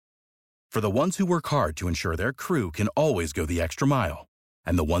For the ones who work hard to ensure their crew can always go the extra mile,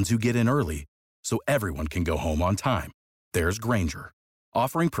 and the ones who get in early so everyone can go home on time, there's Grainger,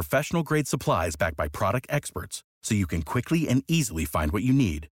 offering professional-grade supplies backed by product experts so you can quickly and easily find what you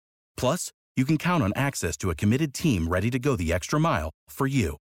need. Plus, you can count on access to a committed team ready to go the extra mile for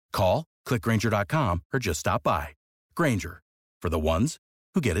you. Call, click Grainger.com, or just stop by. Grainger, for the ones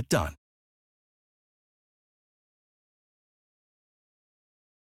who get it done.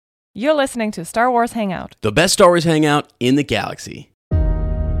 You're listening to Star Wars Hangout. The best Star Wars hangout in the galaxy.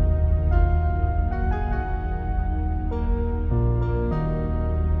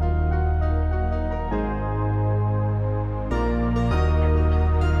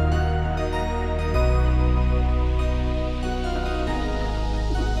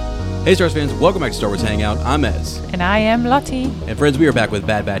 Hey Star Wars fans, welcome back to Star Wars Hangout. I'm Ez. And I am Lottie. And friends, we are back with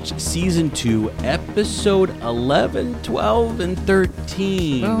Bad Batch Season 2, Episode 11, 12, and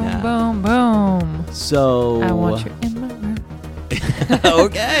 13. Boom, boom, boom. So... I want you in my room.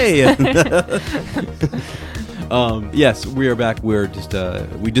 Okay. Yes, we are back. We're just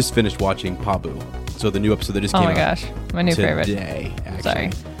we just finished watching Pabu. So the new episode that just came out. Oh my gosh, my new favorite. Today, actually.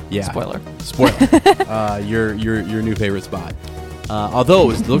 Sorry. Yeah. Spoiler. Your new favorite spot.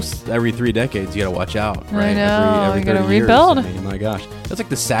 Although it looks every 3 decades you gotta watch out, right? I know, every you gotta 30 years. rebuild. I mean, my gosh, that's like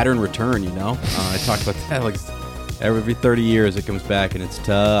the Saturn return, you know. I talked about that like every 30 years it comes back and it's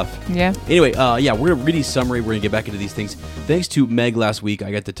tough. Yeah. Anyway, we're gonna read a summary. We're gonna get back into these things. Thanks to Meg last week,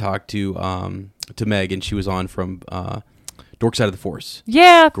 I got to talk to Meg, and she was on from Dork Side of the Force.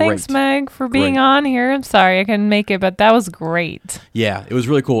 Yeah, Great. thanks, Meg, for being Great. on here. I'm sorry I couldn't make it, but that was great. Yeah, it was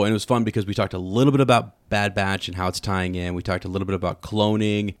really cool, and it was fun because we talked a little bit about Bad Batch and how it's tying in. We talked a little bit about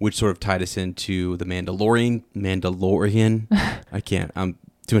cloning, which sort of tied us into the Mandalorian. I can't. I'm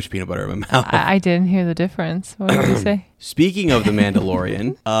too much peanut butter in my mouth. I didn't hear the difference. What did you say? Speaking of the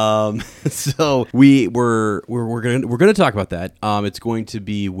Mandalorian, so we're gonna talk about that. It's going to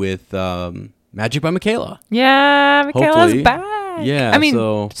be with Magic by Michaela. Yeah, Michaela's Hopefully. back. Yeah, I mean,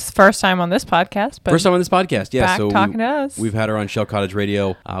 so it's first time on this podcast, but first time on this podcast. Yeah, back so talking to us. We've had her on Shell Cottage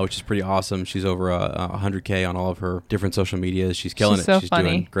Radio, which is pretty awesome. She's over 100K on all of her different social medias. She's killing She's it. so She's funny.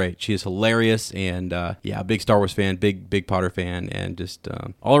 doing great. She is hilarious, and yeah, big Star Wars fan, big Potter fan, and just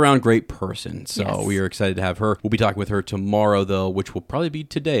all around great person. So Yes. we are excited to have her. We'll be talking with her tomorrow, though, which will probably be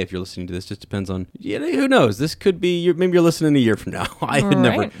today if you're listening to this. Just depends on who knows. This could be maybe you're listening a year from now. I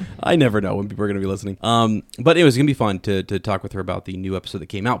never know when people are going to be listening. But it was going to be fun to talk with her about the new episode that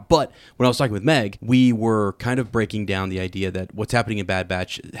came out. But when I was talking with Meg, we were kind of breaking down the idea that what's happening in Bad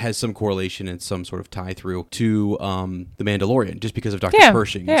Batch has some correlation and some sort of tie through to The Mandalorian, just because of Dr.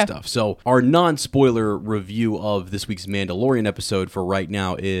 Pershing and stuff. So our non-spoiler review of this week's Mandalorian episode for right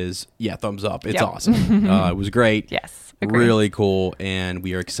now is, thumbs up. It's awesome. It was great. Yes. Agreed. Really cool, and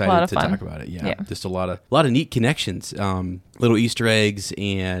we are excited to fun. talk about it. Yeah, just a lot of neat connections, little Easter eggs,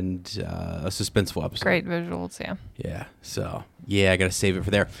 and a suspenseful episode. Great visuals, yeah. Yeah, so I gotta save it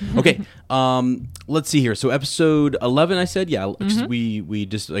for there. Okay, let's see here. So episode 11, I said, just, we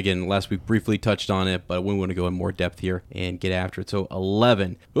just again last week briefly touched on it, but we want to go in more depth here and get after it. So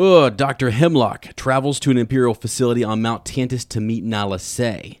 11, Dr. Hemlock travels to an Imperial facility on Mount Tantiss to meet Nala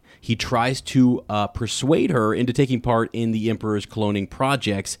Se. He tries to persuade her into taking part in the Emperor's cloning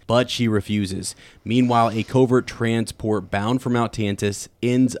projects, but she refuses. Meanwhile, a covert transport bound for Mount Tantiss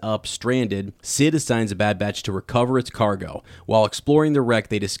ends up stranded. Sid assigns a Bad Batch to recover its cargo. While exploring the wreck,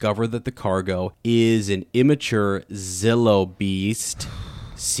 they discover that the cargo is an immature Zillo beast,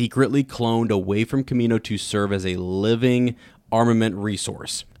 secretly cloned away from Kamino to serve as a living armament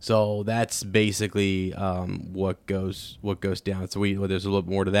resource. So that's basically what goes down. So there's a little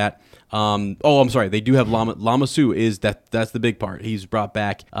more to that. I'm sorry. They do have Lama Su. That's the big part. He's brought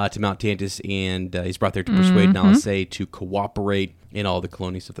back to Mount Tantiss, and he's brought there to persuade Nala Se to cooperate in all the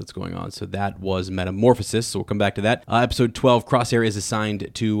cloning stuff that's going on. So that was Metamorphosis. So we'll come back to that. Episode 12, Crosshair is assigned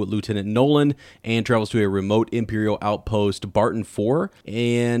to Lieutenant Nolan and travels to a remote Imperial outpost, Barton 4,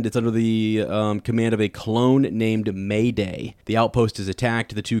 and it's under the command of a clone named Mayday. The outpost is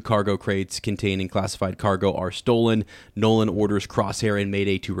attacked. The 2 cargo crates containing classified cargo are stolen. Nolan orders Crosshair and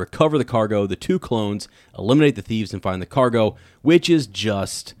Mayday to recover the cargo. The 2 clones eliminate the thieves and find the cargo, which is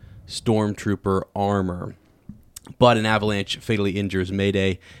just Stormtrooper armor. But an avalanche fatally injures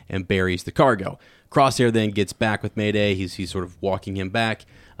Mayday and buries the cargo. Crosshair then gets back with Mayday. He's sort of walking him back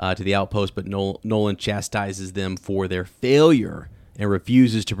to the outpost, but Nolan chastises them for their failure and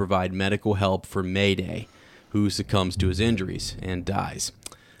refuses to provide medical help for Mayday, who succumbs to his injuries and dies.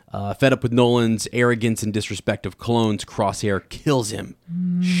 Fed up with Nolan's arrogance and disrespect of clones, Crosshair kills him,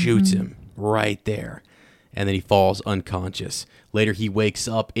 shoots him right there. and then he falls unconscious. Later, he wakes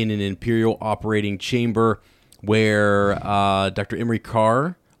up in an Imperial operating chamber where Dr. Emery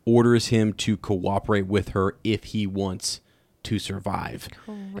Carr orders him to cooperate with her if he wants to survive.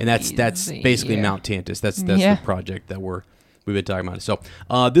 And that's basically Mount Tantiss. That's the project that we've been talking about. So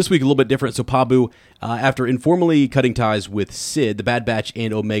this week a little bit different. So Pabu, after informally cutting ties with Sid, the Bad Batch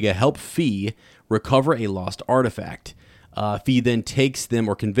and Omega help Phee recover a lost artifact. Phee then takes them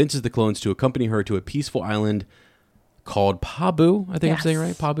or convinces the clones to accompany her to a peaceful island called Pabu. I think I'm saying it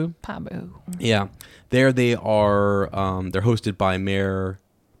right. Pabu. Yeah. There they are. They're hosted by Mayor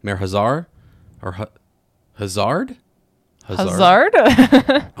Hazard or Hazard. Hazard?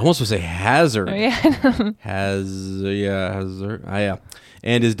 I almost want to say Hazard. Oh, yeah. Hazard. Yeah.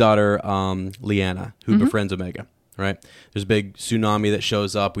 And his daughter, Lyanna, who befriends Omega. Right? There's a big tsunami that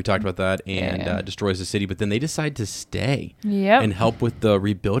shows up. We talked about that and destroys the city. But then they decide to stay and help with the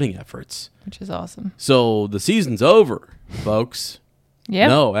rebuilding efforts. Which is awesome. So the season's over, folks. Yeah.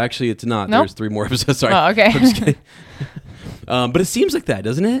 No, actually, it's not. Nope. There's 3 more episodes. Sorry. Oh, okay. I'm just kidding. But it seems like that,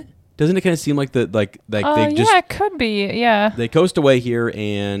 doesn't it? Doesn't it kind of seem like they just... Yeah, it could be. Yeah. They coast away here,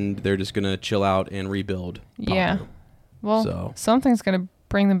 and they're just going to chill out and rebuild. Yeah. Pabu. Well, something's going to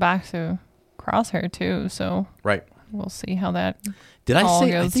bring them back to Crosshair, too. So we'll see how that Did I all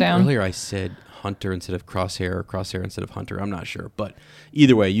say... goes I think down. earlier I said Hunter instead of Crosshair or Crosshair instead of Hunter. I'm not sure. But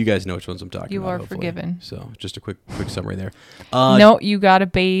either way, you guys know which ones I'm talking You about. are hopefully. forgiven. So just a quick summary there. No, you got to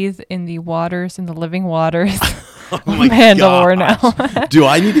bathe in the waters, in the living waters. Oh my Mandalore gosh. now. Do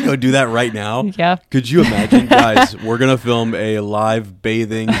I need to go do that right now? Yeah. Could you imagine, guys? We're gonna film a live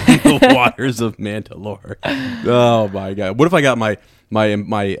bathing in the waters of Mandalore. Oh my god! What if I got my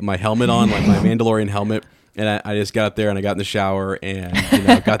helmet on, like my Mandalorian helmet, and I just got up there and I got in the shower and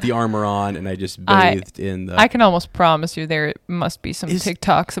got the armor on and I just bathed in the. I can almost promise you there must be some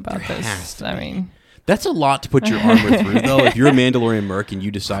TikToks about this. I mean. That's a lot to put your armor through, though. If you're a Mandalorian merc and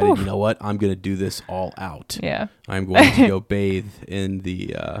you decided, you know what, I'm going to do this all out. Yeah. I'm going to go bathe in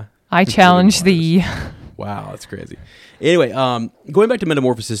the... I challenge thee. Wow, that's crazy. Anyway, going back to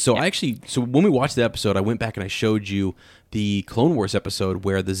Metamorphosis, so when we watched the episode, I went back and I showed you the Clone Wars episode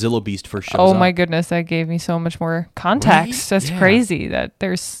where the Zillo Beast first shows up. Oh my goodness, that gave me so much more context. Right? That's crazy that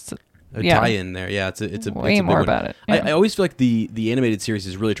there's... A tie-in there, yeah. It's a way it's a more big about one. it. Yeah. I always feel like the animated series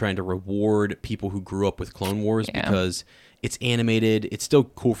is really trying to reward people who grew up with Clone Wars because it's animated. It's still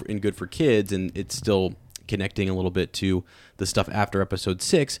cool and good for kids, and it's still connecting a little bit to the stuff after Episode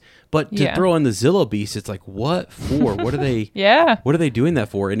 6. But to throw in the Zillo Beast, it's like, what for? What are they? What are they doing that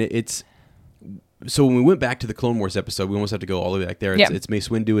for? And it's. So when we went back to the Clone Wars episode, we almost have to go all the way back there. It's Mace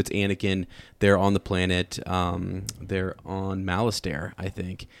Windu, it's Anakin. They're on the planet. They're on Malastare, I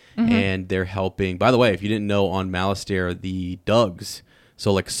think. And they're helping. By the way, if you didn't know, on Malastare, the Dugs.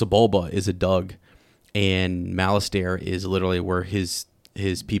 So like Sebulba is a Dug. And Malastare is literally where his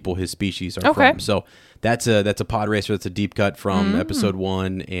people, his species are from. So that's a pod racer. That's a deep cut from Episode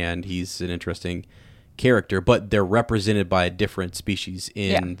 1. And he's an interesting character, but they're represented by a different species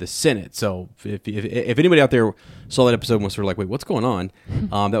in the Senate. So if anybody out there saw that episode and was sort of like, wait, what's going on?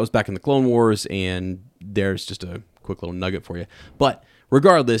 That was back in the Clone Wars, and there's just a quick little nugget for you. But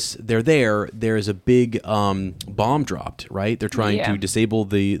regardless, they're there. There's a big bomb dropped, right? They're trying to disable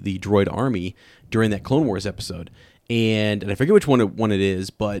the droid army during that Clone Wars episode. And I forget which one it is,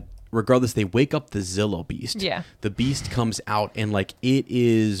 but regardless, they wake up the Zillo Beast. Yeah. The Beast comes out, and like it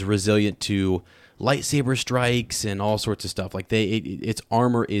is resilient to lightsaber strikes and all sorts of stuff. Like its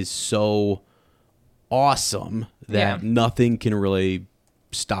armor is so awesome that nothing can really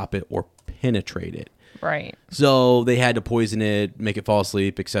stop it or penetrate it. Right. So they had to poison it, make it fall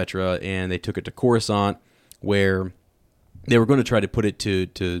asleep, etc. And they took it to Coruscant, where they were going to try to put it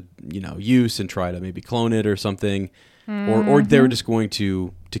to use and try to maybe clone it or something. Or they were just going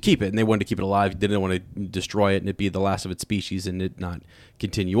to keep it, and they wanted to keep it alive. They didn't want to destroy it and it be the last of its species and it not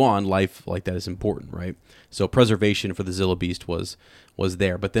continue on. Life like that is important, right? So preservation for the Zillo Beast was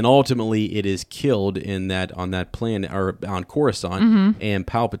there. But then ultimately it is killed on that planet, or on Coruscant, and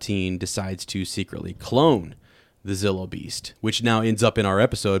Palpatine decides to secretly clone the Zillo Beast, which now ends up in our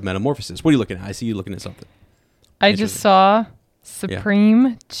episode Metamorphosis. What are you looking at? I see you looking at something. I just saw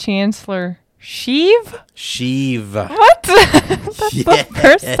Supreme Chancellor Sheev? What? That's the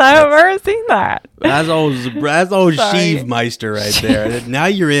first time I've ever seen that. That's old Sheev Meister right there. Now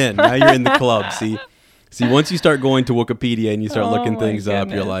you're in. Now you're in the club. See, once you start going to Wikipedia and you start looking things up,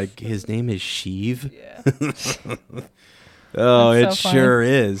 you're like, his name is Sheev? Yeah. Oh, it sure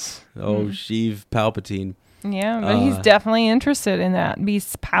is. Oh, Sheev Palpatine. Yeah, but he's definitely interested in that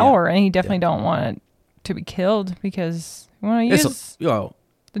beast's power, and he definitely don't want it to be killed because you want to use...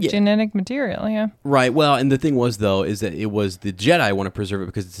 The genetic material, yeah. Right. Well, and the thing was, though, is that it was the Jedi want to preserve it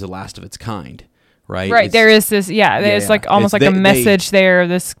because it's the last of its kind. Right. Right. There is this. Yeah. There's like almost like a message there.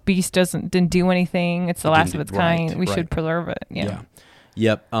 This beast didn't do anything. It's the last of its kind. We should preserve it. Yeah.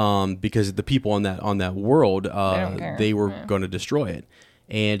 Yep. Because the people on that world, they were going to destroy it.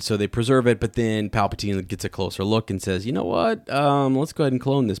 And so they preserve it, but then Palpatine gets a closer look and says, you know what? Let's go ahead and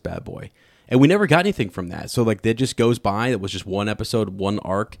clone this bad boy. And we never got anything from that. So like that just goes by. It was just one episode, one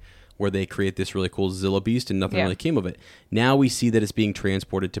arc where they create this really cool Zilla beast and nothing really came of it. Now we see that it's being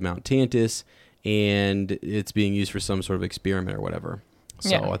transported to Mount Tantiss and it's being used for some sort of experiment or whatever.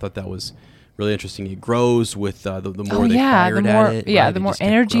 So I thought that was really interesting. It grows with the more they fired at it. Yeah, the more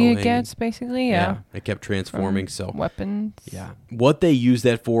energy it gets, basically. Yeah. It kept transforming. So weapons. Yeah. What they use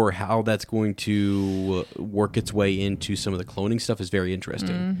that for, how that's going to work its way into some of the cloning stuff is very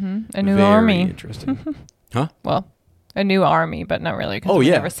interesting. Mm-hmm. A new army. Interesting. Huh? Well, a new army, but not really because we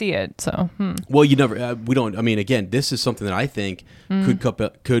never see it. So, Well, you never. We don't. I mean, again, this is something that I think could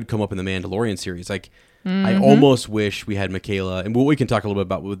come up in the Mandalorian series. Like, I almost wish we had Michaela, and we can talk a little bit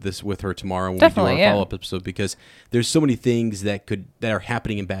about with her tomorrow when we do our follow-up episode, because there's so many things that are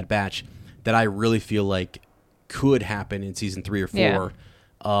happening in Bad Batch that I really feel like could happen in season 3 or 4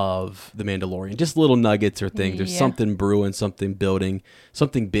 of The Mandalorian. Just little nuggets or things. There's something brewing, something building,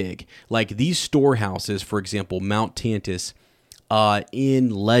 something big. Like these storehouses, for example, Mount Tantiss, in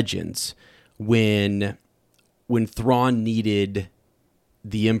Legends, when Thrawn needed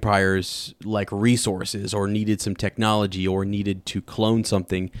the Empire's like resources or needed some technology or needed to clone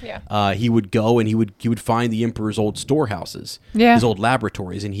something, he would go and he would find the Emperor's old storehouses, his old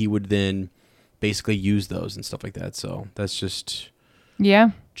laboratories, and he would then basically use those and stuff like that. So that's just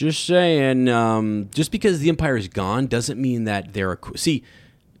saying. Just because the Empire is gone doesn't mean that they're and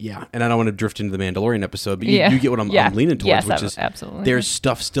I don't want to drift into the Mandalorian episode, but you get what I'm leaning towards, which is absolutely. There's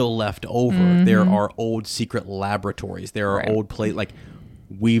stuff still left over. Mm-hmm. There are old secret laboratories. There are old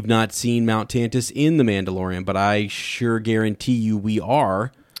we've not seen Mount Tantiss in The Mandalorian, but I sure guarantee you we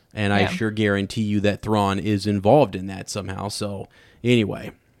are, and I sure guarantee you that Thrawn is involved in that somehow. So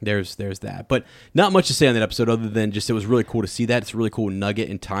anyway, there's that. But not much to say on that episode other than just it was really cool to see that. It's a really cool nugget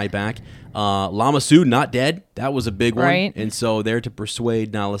and tie back. Lama Su not dead. That was a big one. And so they're to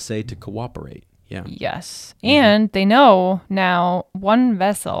persuade Nala Se to cooperate. Yeah. Yes. And they know now one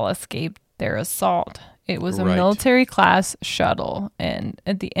vessel escaped their assault. It was a military-class shuttle, and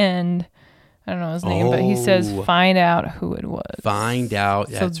at the end, I don't know his name, but he says, find out who it was. Find out,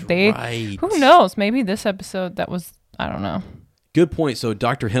 that's right. Who knows? Maybe this episode, I don't know. Good point. So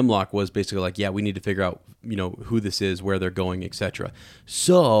Dr. Hemlock was basically like, we need to figure out, who this is, where they're going, etc.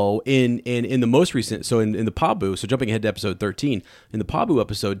 So in the most recent, in the Pabu, so jumping ahead to episode 13, in the Pabu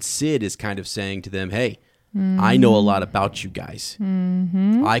episode, Sid is kind of saying to them, hey, I know a lot about you guys.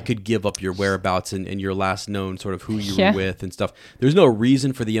 Mm-hmm. I could give up your whereabouts and your last known sort of who you were with and stuff. There's no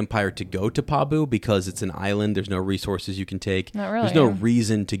reason for the Empire to go to Pabu because it's an island. There's no resources you can take. Not really, There's no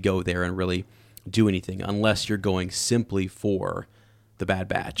reason to go there and really do anything unless you're going simply for the Bad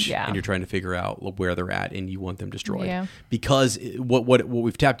Batch and you're trying to figure out where they're at and you want them destroyed. Yeah. Because what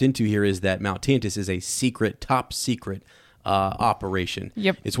we've tapped into here is that Mount Tantiss is a top secret operation.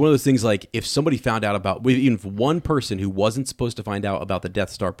 Yep. It's one of those things like if somebody found out about, even if one person who wasn't supposed to find out about the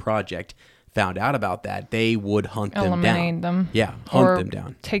Death Star project found out about that, they would hunt them down. Eliminate them. Yeah, hunt them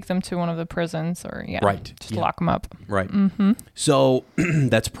down. Take them to one of the prisons or, just lock them up. Right. Mm-hmm. So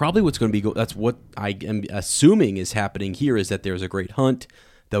that's probably what's going to be, that's what I am assuming is happening here is that there's a great hunt.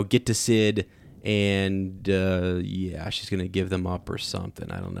 They'll get to Sid and, she's going to give them up or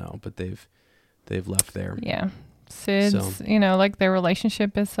something. I don't know, but they've left there. Yeah. Sid's, their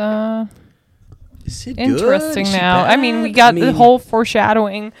relationship is Sid interesting good? Now. I mean, we got the whole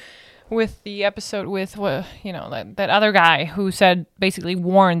foreshadowing with the episode with that other guy who basically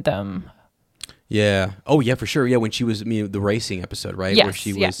warned them. Yeah. Oh, yeah, for sure. Yeah, when she was the racing episode, right? Yes. Where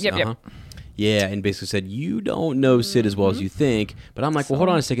she was. Yep. Yeah, and basically said, you don't know Sid as well as you think. But I'm like, well, hold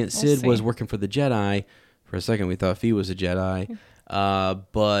on a second. Sid was working for the Jedi. For a second, we thought Fee was a Jedi.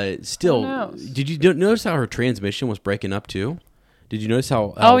 But still, did you notice how her transmission was breaking up too? Did you notice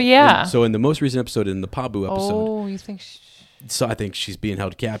how? So in the most recent episode, in the Pabu episode, you think? So I think she's being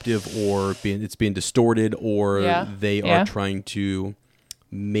held captive, or it's being distorted, or they are trying to.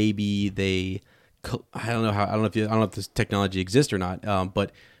 Maybe they. I don't know how. I don't know if this technology exists or not.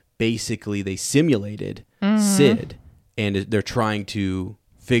 But basically, they simulated Sid, and they're trying to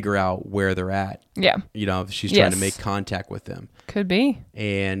figure out where they're at. Yeah. She's trying to make contact with them. Could be.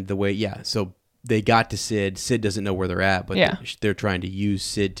 And the way, so they got to Sid. Sid doesn't know where they're at, but they're trying to use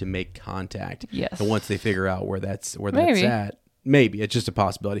Sid to make contact. Yes. And once they figure out where that's at, maybe it's just a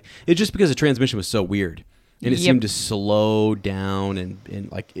possibility. It's just because the transmission was so weird, and it seemed to slow down, and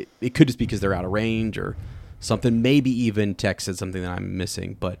like it could just be because they're out of range or something. Maybe even Tech said something that I'm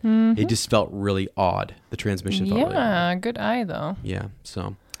missing, but it just felt really odd. The transmission felt really odd. Yeah, good eye though. Yeah,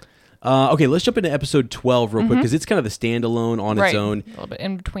 so. Okay, let's jump into episode 12 real quick, because it's kind of a standalone on its own. A little bit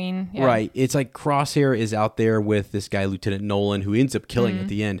in between. Yeah. Right. It's like Crosshair is out there with this guy, Lieutenant Nolan, who ends up killing at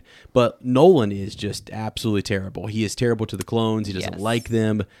the end. But Nolan is just absolutely terrible. He is terrible to the clones. He doesn't like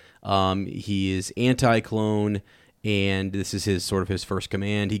them. He is anti-clone, and this is his first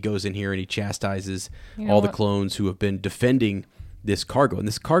command. He goes in here and he chastises all the clones who have been defending this cargo. And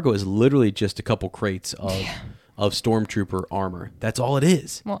this cargo is literally just a couple crates of stormtrooper armor. That's all it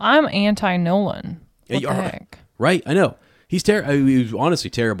is. Well, I'm anti-Nolan. What the heck? Right, I know. He was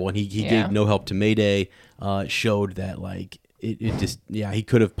honestly terrible, and he gave no help to Mayday. Showed that like it just he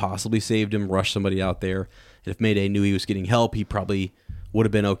could have possibly saved him, rushed somebody out there. And if Mayday knew he was getting help, he probably would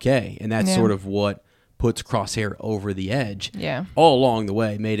have been okay. And that's sort of what puts Crosshair over the edge. Yeah. All along the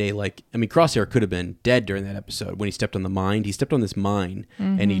way, Mayday, Crosshair could have been dead during that episode when he stepped on the mine. He stepped on this mine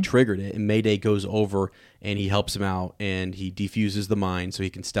and he triggered it, and Mayday goes over and he helps him out and he defuses the mine so he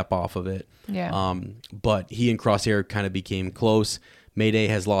can step off of it. Yeah. But he and Crosshair kind of became close. Mayday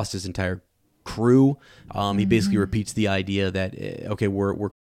has lost his entire crew. He basically repeats the idea that we're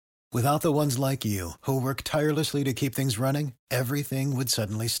without the ones like you who work tirelessly to keep things running, everything would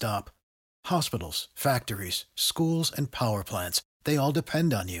suddenly stop. Hospitals, factories, schools, and power plants, they all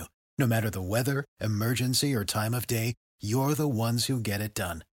depend on you. No matter the weather, emergency, or time of day, you're the ones who get it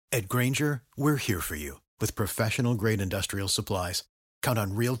done. At Grainger, we're here for you with professional-grade industrial supplies. Count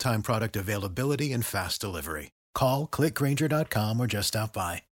on real-time product availability and fast delivery. Call, clickgrainger.com, or just stop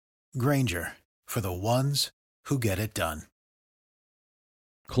by. Grainger, for the ones who get it done.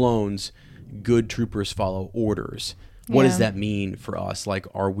 Clones, good troopers follow orders. What does that mean for us? Like,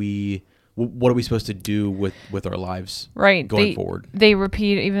 what are we supposed to do with our lives going forward? They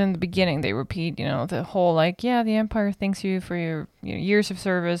repeat, even in the beginning, the whole the Empire thanks you for your years of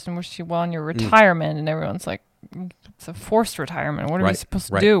service and wishes you well in your retirement. And everyone's like, it's a forced retirement. What are we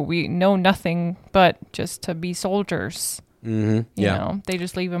supposed to do? We know nothing but just to be soldiers. You know, they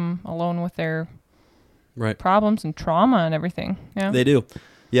just leave them alone with their problems and trauma and everything. Yeah, they do.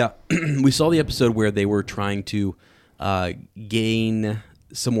 Yeah, we saw the episode where they were trying to gain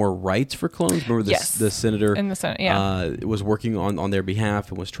some more rights for clones. Remember the senator in the Senate, was working on their behalf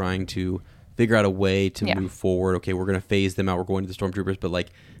and was trying to figure out a way to move forward. Okay, we're going to phase them out. We're going to the stormtroopers, but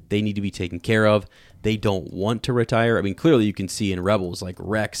they need to be taken care of. They don't want to retire. I mean, clearly you can see in Rebels like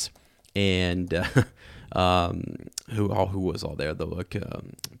Rex and who was all there,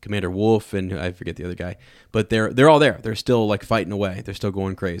 Commander Wolf, and I forget the other guy, but they're all there. They're still fighting away. They're still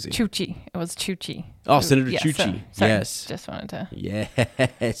going crazy. Chuchi. It was Chuchi. Oh, Senator Chuchi. Yes. Just wanted to.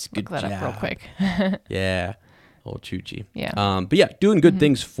 Yes. Good look that job. up real quick. Yeah. Old Chuchi. Yeah. But doing good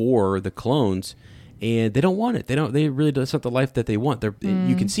things for the clones, and they don't want it. They really, that's not the life that they want.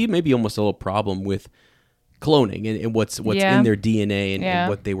 You can see maybe almost a little problem with cloning and what's in their DNA and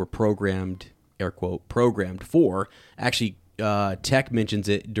what they were programmed, air quote, programmed for. Actually, Tech mentions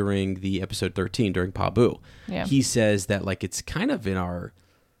it during the episode 13, during Pabu. Yeah. He says that it's kind of in our,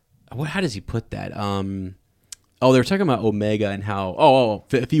 how does he put that? They were talking about Omega and how,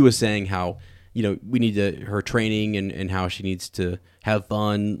 if he was saying how, we need her training and how she needs to have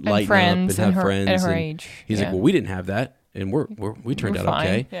fun, lighten up, and have friends. At her age. He's like, well, we didn't have that, and we turned out fine.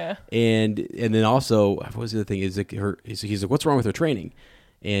 Okay. Yeah. And then also, what was the other thing? He's like, what's wrong with her training?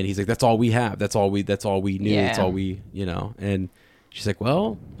 And he's like, that's all we have. That's all we knew. That's all we, And she's like,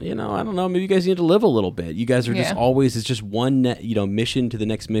 well, I don't know. Maybe you guys need to live a little bit. You guys are just always, it's just one, mission to the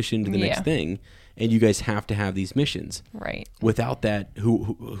next mission to the next thing. And you guys have to have these missions. Right. Without that,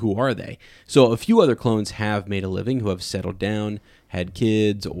 who are they? So a few other clones have made a living, who have settled down, had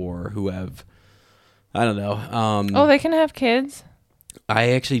kids, or who have, I don't know. They can have kids?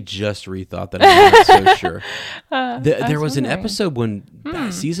 I actually just rethought that. I'm not so sure. There was an episode when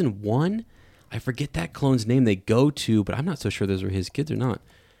season 1, I forget that clone's name they go to, but I'm not so sure those are his kids or not.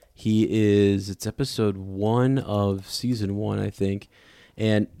 It's episode 1 of season 1, I think.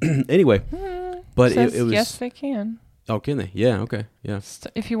 And anyway, but it was... Yes, they can. Oh, can they? Yeah, okay, yeah.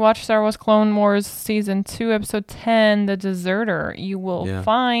 If you watch Star Wars Clone Wars Season 2, Episode 10, The Deserter, you will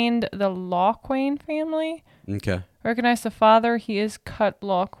find the Lawquane family. Okay. Recognize the father. He is Cut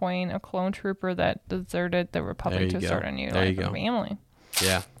Lawquane, a clone trooper that deserted the Republic to start a new life and family.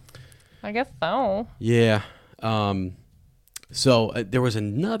 Yeah. I guess so. Yeah. So there was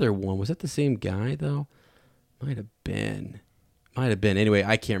another one. Was that the same guy, though? Might have been. Anyway,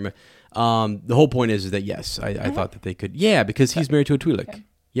 I can't remember. The whole point is that yes, I thought that they could. Yeah, because he's married to a Twi'lek. Okay.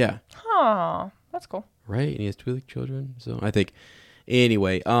 Yeah. Oh, that's cool. Right, and he has Twi'lek children. So I think,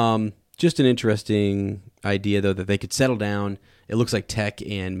 anyway, just an interesting idea though that they could settle down. It looks like Tech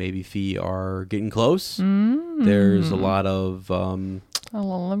and maybe Fee are getting close. There's a lot of a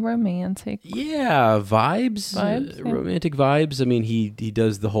little romantic. Yeah, vibes, romantic vibes. I mean, he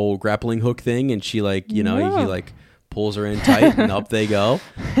does the whole grappling hook thing, and she he pulls her in tight, and up they go.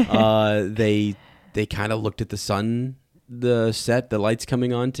 They kind of looked at the lights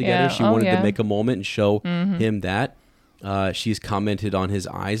coming on together. She wanted to make a moment and show him that. She's commented on his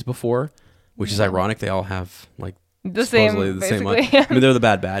eyes before, which is ironic. They all have the same eye. I mean, they're the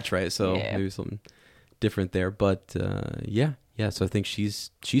Bad Batch, right? So maybe something different there. But yeah. So I think she's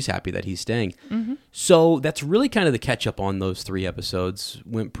happy that he's staying. So that's really kind of the catch up on those 3 episodes.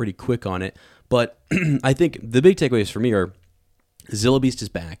 Went pretty quick on it, but I think the big takeaways for me are Zilla Beast is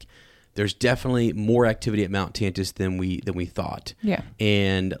back. There's definitely more activity at Mount Tantiss than we thought. Yeah.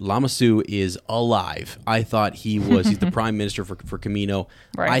 And Lama Su is alive. I thought he's the prime minister for Kamino.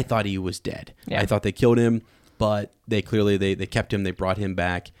 Right. I thought he was dead. Yeah. I thought they killed him, but they clearly they kept him. They brought him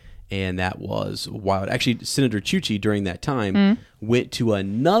back. And that was wild. Actually, Senator Chuchi during that time went to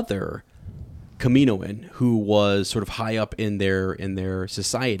another Kaminoan who was sort of high up in their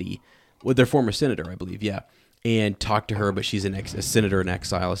society, with their former senator, I believe, and talked to her. But she's a senator in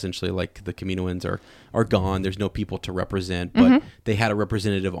exile, essentially. Like the Kaminoans are gone. There's no people to represent, but they had a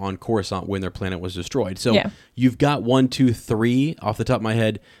representative on Coruscant when their planet was destroyed. So you've got 1, 2, 3 off the top of my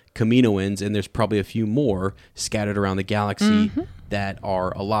head Kaminoans, and there's probably a few more scattered around the galaxy that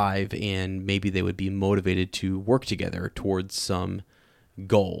are alive, and maybe they would be motivated to work together towards some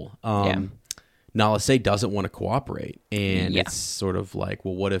goal. Nala Se doesn't want to cooperate, and it's sort of like,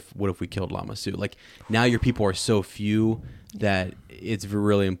 well, what if we killed Lama Su? Like, now your people are so few that it's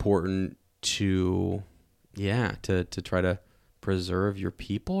really important to try to preserve your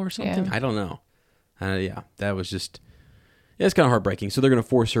people or something. I don't know. That was just it's kind of heartbreaking. So they're going to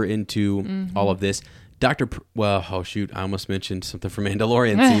force her into all of this. I almost mentioned something from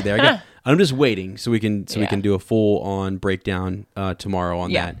Mandalorian. See, there I'm just waiting so we can do a full on breakdown tomorrow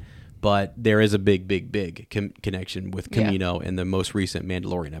on that. But there is a big connection with Kamino in the most recent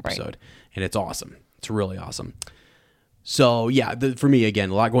Mandalorian episode, and it's awesome. It's really awesome. So for me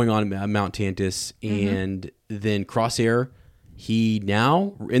again, a lot going on at Mount Tantiss, and then Crosshair. He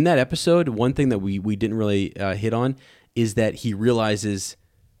now in that episode, one thing that we didn't really hit on is that he realizes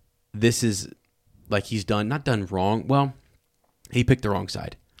this is he's not done wrong. Well, he picked the wrong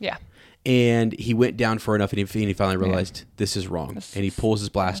side. Yeah. And he went down for enough, and he finally realized this is wrong. And he pulls his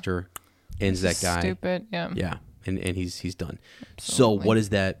blaster, ends that guy. Stupid, Yeah, and he's done. Absolutely. So what does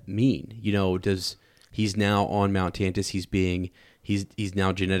that mean? He's now on Mount Tantiss? He's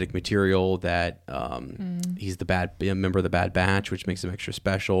now genetic material that he's the member of the Bad Batch, which makes him extra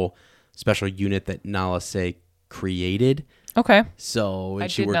special unit that Nala Se created. Okay. So I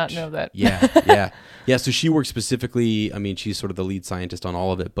did not know that. Yeah. So she works specifically. I mean, she's sort of the lead scientist on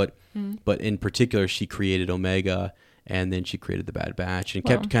all of it, but in particular, she created Omega, and then she created the Bad Batch, and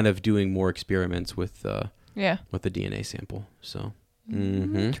kept kind of doing more experiments with the DNA sample. So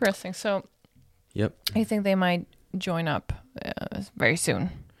interesting. So, I think they might join up very soon.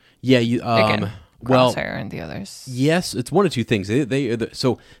 Yeah. Again, Crosshair and the others. Yes, it's one of two things.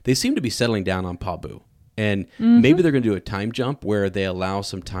 They seem to be settling down on Pabu. And maybe they're going to do a time jump where they allow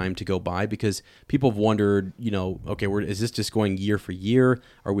some time to go by, because people have wondered, is this just going year for year?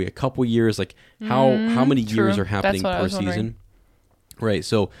 Are we a couple years? Like how many years are happening per season? Right.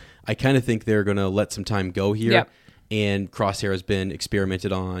 So I kind of think they're going to let some time go here. Yep. And Crosshair has been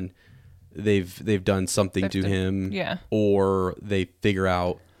experimented on. They've done something to him. Yeah. Or they figure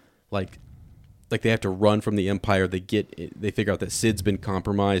out like they have to run from the Empire. They figure out that Sid's been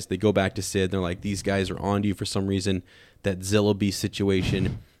compromised. They go back to Sid. They're like, these guys are on to you for some reason. That Zilla Beast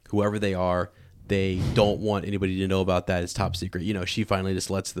situation, whoever they are, they don't want anybody to know about that. It's top secret. She finally just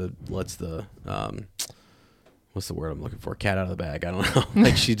lets the what's the word I'm looking for? Cat out of the bag. I don't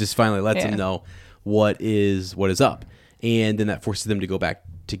know. She just finally lets them know what is up. And then that forces them to go back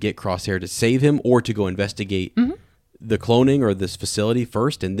to get Crosshair to save him, or to go investigate the cloning or this facility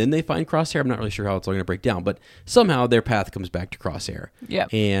first, and then they find Crosshair. I'm not really sure how it's all going to break down, but somehow their path comes back to Crosshair. Yeah,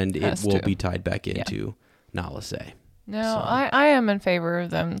 and it will be tied back into Nala Se. No, so. I am in favor of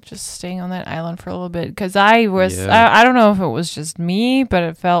them just staying on that island for a little bit, because I don't know if it was just me, but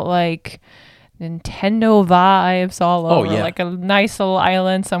it felt like Nintendo vibes all over, like a nice little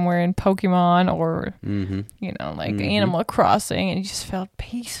island somewhere in Pokemon, or Animal Crossing, and it just felt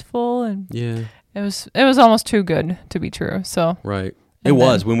peaceful, and it was almost too good to be true. So right. It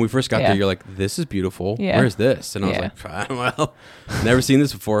was. When we first got there, you're like, this is beautiful. Yeah. Where's this? And I was like, well, never seen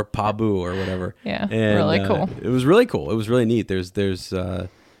this before. Pabu or whatever. Yeah. And, really cool. It was really cool. It was really neat. It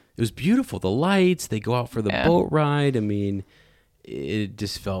was beautiful. The lights, they go out for the boat ride. I mean, it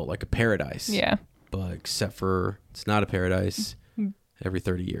just felt like a paradise. Yeah. But except for it's not a paradise every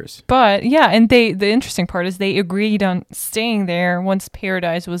 30 years. But yeah, and the interesting part is they agreed on staying there once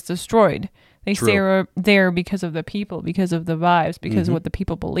paradise was destroyed. They stay there because of the people, because of the vibes, because of what the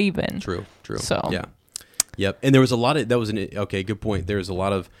people believe in. True. So yeah. Yep. And there was a lot of, good point. There was a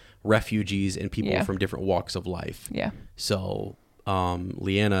lot of refugees and people from different walks of life. Yeah. So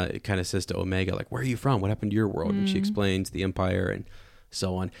Leanna kind of says to Omega, like, where are you from? What happened to your world? And she explains the Empire and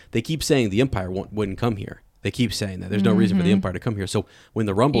so on. They keep saying the Empire wouldn't come here. They keep saying that. There's no reason for the Empire to come here. So when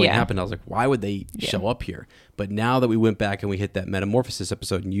the rumbling happened, I was like, why would they show up here? But now that we went back and we hit that Metamorphosis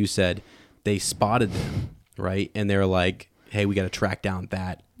episode and you said they spotted them, right? And they're like, hey, we got to track down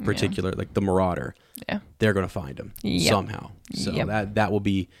that particular, like the Marauder. Yeah. They're going to find him somehow. So that will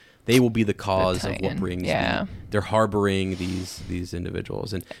be, they will be the cause of what brings they're harboring these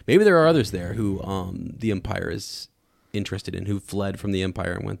individuals. And maybe there are others there who the Empire is interested in, who fled from the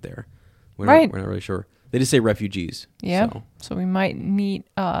Empire and went there. We're not really sure. They just say refugees. Yeah. So we might meet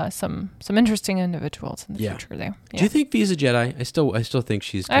some interesting individuals in the future there. Yeah. Do you think Vi's a Jedi? I still think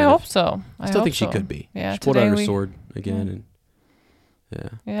she's I hope so. I still think she could be. Yeah. She pulled out her sword again and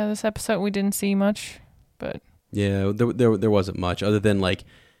Yeah, this episode we didn't see much, but yeah, there wasn't much other than like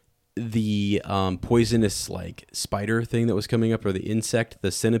the poisonous like spider thing that was coming up, or the insect,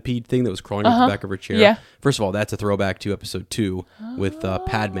 the centipede thing that was crawling up the back of her chair. Yeah. First of all, that's a throwback to episode 2 with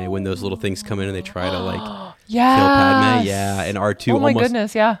Padme, when those little things come in and they try to like kill Padme. Yeah, and R2 oh my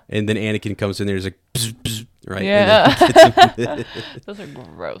goodness, yeah. And then Anakin comes in there, he's like, bzz, bzz, right? Yeah. Those are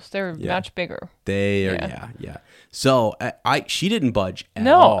gross. They're much bigger. They are, yeah. So she didn't budge at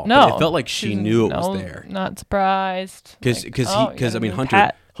all. No. But it felt like she knew it was there. Not surprised. Because I mean,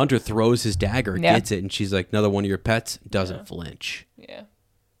 Hunter throws his dagger, gets it, and she's like, another one of your pets, doesn't flinch. Yeah.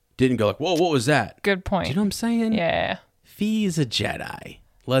 Didn't go like, whoa, what was that? Good point. Do you know what I'm saying? Yeah. Fi's a Jedi.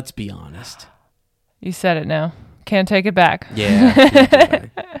 Let's be honest. You said it now. Can't take it back. Yeah.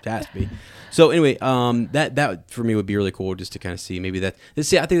 It has to be. So anyway, that for me would be really cool, just to kind of see maybe that.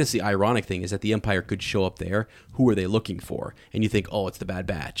 See, I think that's the ironic thing, is that the Empire could show up there. Who are they looking for? And you think, oh, it's the Bad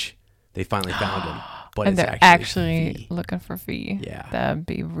Batch. They finally found him. But and it's they're actually looking for Fi. Yeah. That'd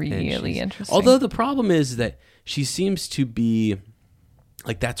be really interesting. Although the problem is that she seems to be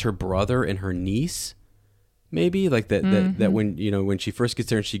like, that's her brother and her niece, maybe, like that when she first gets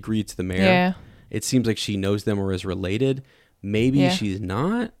there and she greets the mayor, it seems like she knows them or is related. Maybe she's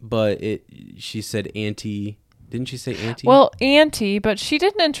not, but she said auntie. Didn't she say auntie? Well, auntie, but she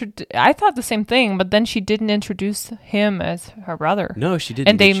didn't introduce. I thought the same thing, but then she didn't introduce him as her brother. No, she didn't.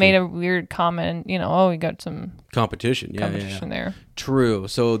 And they made a weird comment, we got some competition there. True.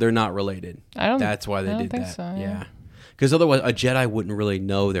 So they're not related. That's why they did that. So, yeah. Because otherwise, a Jedi wouldn't really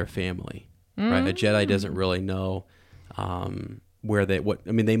know their family, right? A Jedi doesn't really know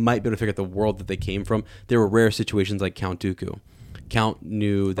they might be able to figure out the world that they came from. There were rare situations like Count Dooku. Count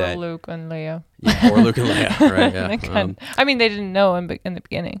knew that. Or Luke and Leia. Yeah, or Luke and Leia, right? Yeah. They didn't know in the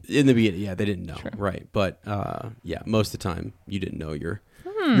beginning. In the beginning, they didn't know, right? But most of the time, you didn't know your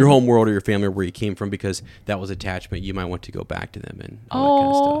home world or your family, where you came from, because that was attachment. You might want to go back to them and all that kind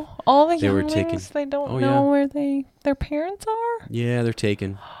of stuff. All the younglings, they don't know where their parents are? Yeah, they're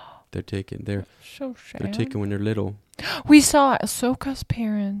taken. They're taken. They're so sad. They're taken when they're little. We saw Ahsoka's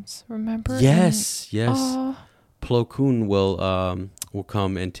parents, remember? Yes. Plo Koon will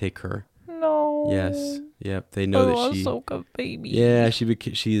come and take her. No. Yes. Yep. They know that she. Ahsoka baby. Yeah,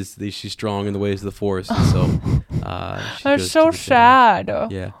 she's strong in the ways of the Force, and so they're so sad.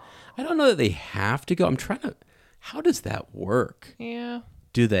 Yeah, I don't know that they have to go. I'm trying to. How does that work? Yeah.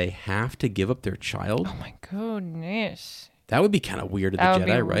 Do they have to give up their child? Oh my goodness. That would be kind of weird of the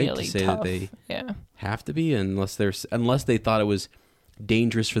Jedi, right? Really to say tough. that they have to be, unless they thought it was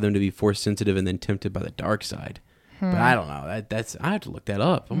dangerous for them to be Force sensitive and then tempted by the dark side. But I don't know. That's I have to look that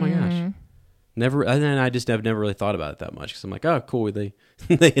up. Oh my gosh. Never, and then I just have never really thought about it that much, because I'm like, oh, cool. They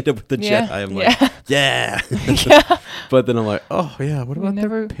end up with the Jedi. I'm like, yeah. But then I'm like, oh yeah. What about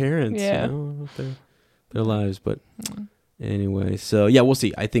their parents? Yeah. Their lives. But anyway, so yeah, we'll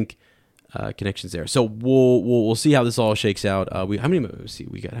see. I think connections there. So we'll see how this all shakes out. How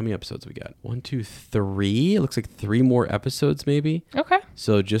many episodes we got? 1, 2, 3. It looks like 3 more episodes, maybe. Okay.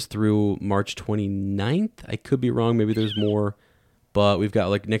 So just through March 29th. I could be wrong. Maybe there's more. But we've got,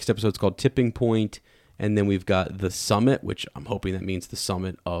 like, next episode's called Tipping Point, And then we've got the summit, which I'm hoping that means the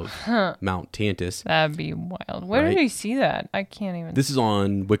summit of Mount Tantiss. That'd be wild. Where did you see that? I can't even. This is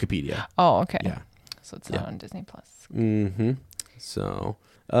on Wikipedia. Oh, okay. Yeah. So it's not on Disney Plus. Mm-hmm. So,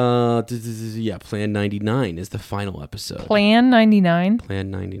 Plan 99 is the final episode. Plan 99?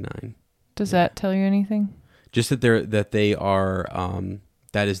 Plan 99. Does that tell you anything? Just that they are,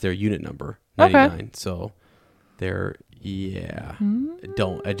 that is their unit number, 99. Okay. So they're,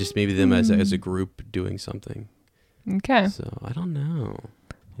 maybe them as a group doing something. Okay. So I don't know.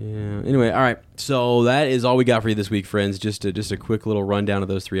 Yeah. Anyway, all right. So that is all we got for you this week, friends. Just a quick little rundown of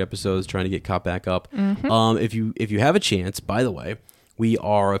those 3 episodes, trying to get caught back up. Mm-hmm. If you have a chance, by the way,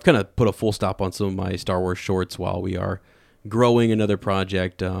 I've kind of put a full stop on some of my Star Wars shorts while we are growing another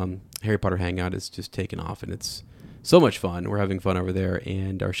project. Harry Potter Hangout is just taking off, and it's so much fun. We're having fun over there,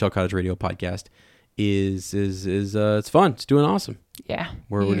 and our Shell Cottage Radio podcast is it's fun. It's doing awesome. Yeah.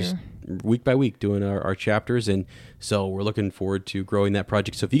 We're just week by week doing our chapters, and so we're looking forward to growing that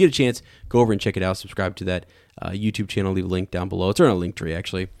project. So if you get a chance, go over and check it out. Subscribe to that YouTube channel. Leave a link down below. It's on a link tree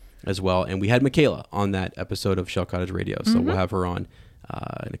actually as well. And we had Michaela on that episode of Shell Cottage Radio, so we'll have her on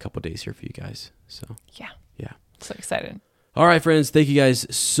in a couple of days here for you guys. So yeah, so excited. All right, friends. Thank you guys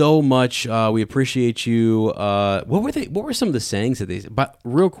so much. We appreciate you. What were some of the sayings that they? But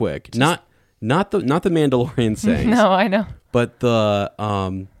real quick, not the Mandalorian sayings. No, I know. But the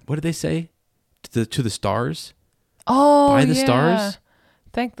what did they say? To the stars. Oh, by the stars.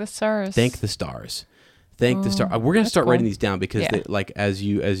 Thank the stars. Thank the stars. Thank the stars. We're gonna start writing these down because they, like as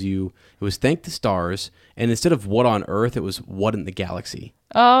you it was thank the stars, and instead of what on earth, it was what in the galaxy.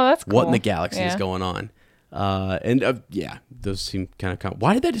 Oh, that's cool. What in the galaxy is going on? Those seem kind of.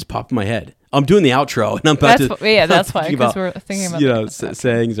 Why did that just pop in my head? I'm doing the outro, and I'm about that's why, because we're thinking about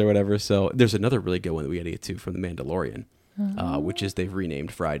sayings or whatever. So there's another really good one that we got to get to from the Mandalorian, which is they've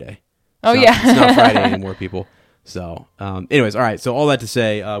renamed Friday. It's not Friday anymore, people. So, anyways, all right. So all that to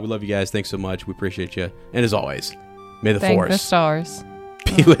say, we love you guys. Thanks so much. We appreciate you, and as always, may the Force the stars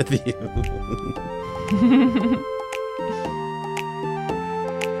be with you.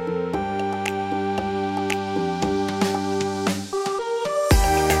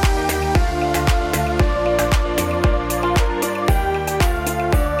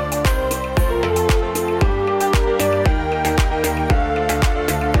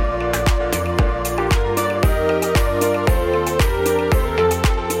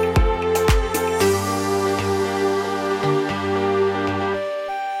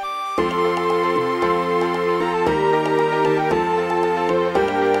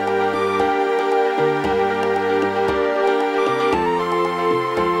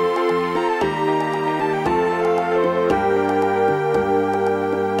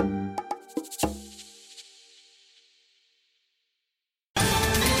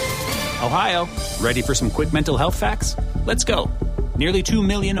 Ohio, ready for some quick mental health facts? Let's go. Nearly 2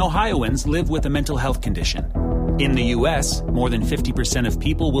 million Ohioans live with a mental health condition. In the U.S., more than 50% of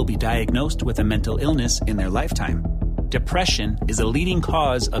people will be diagnosed with a mental illness in their lifetime. Depression is a leading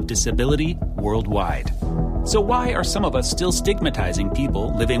cause of disability worldwide. So why are some of us still stigmatizing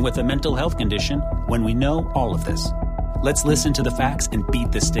people living with a mental health condition when we know all of this? Let's listen to the facts and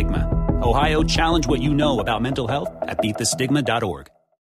beat the stigma. Ohio, challenge what you know about mental health at beatthestigma.org.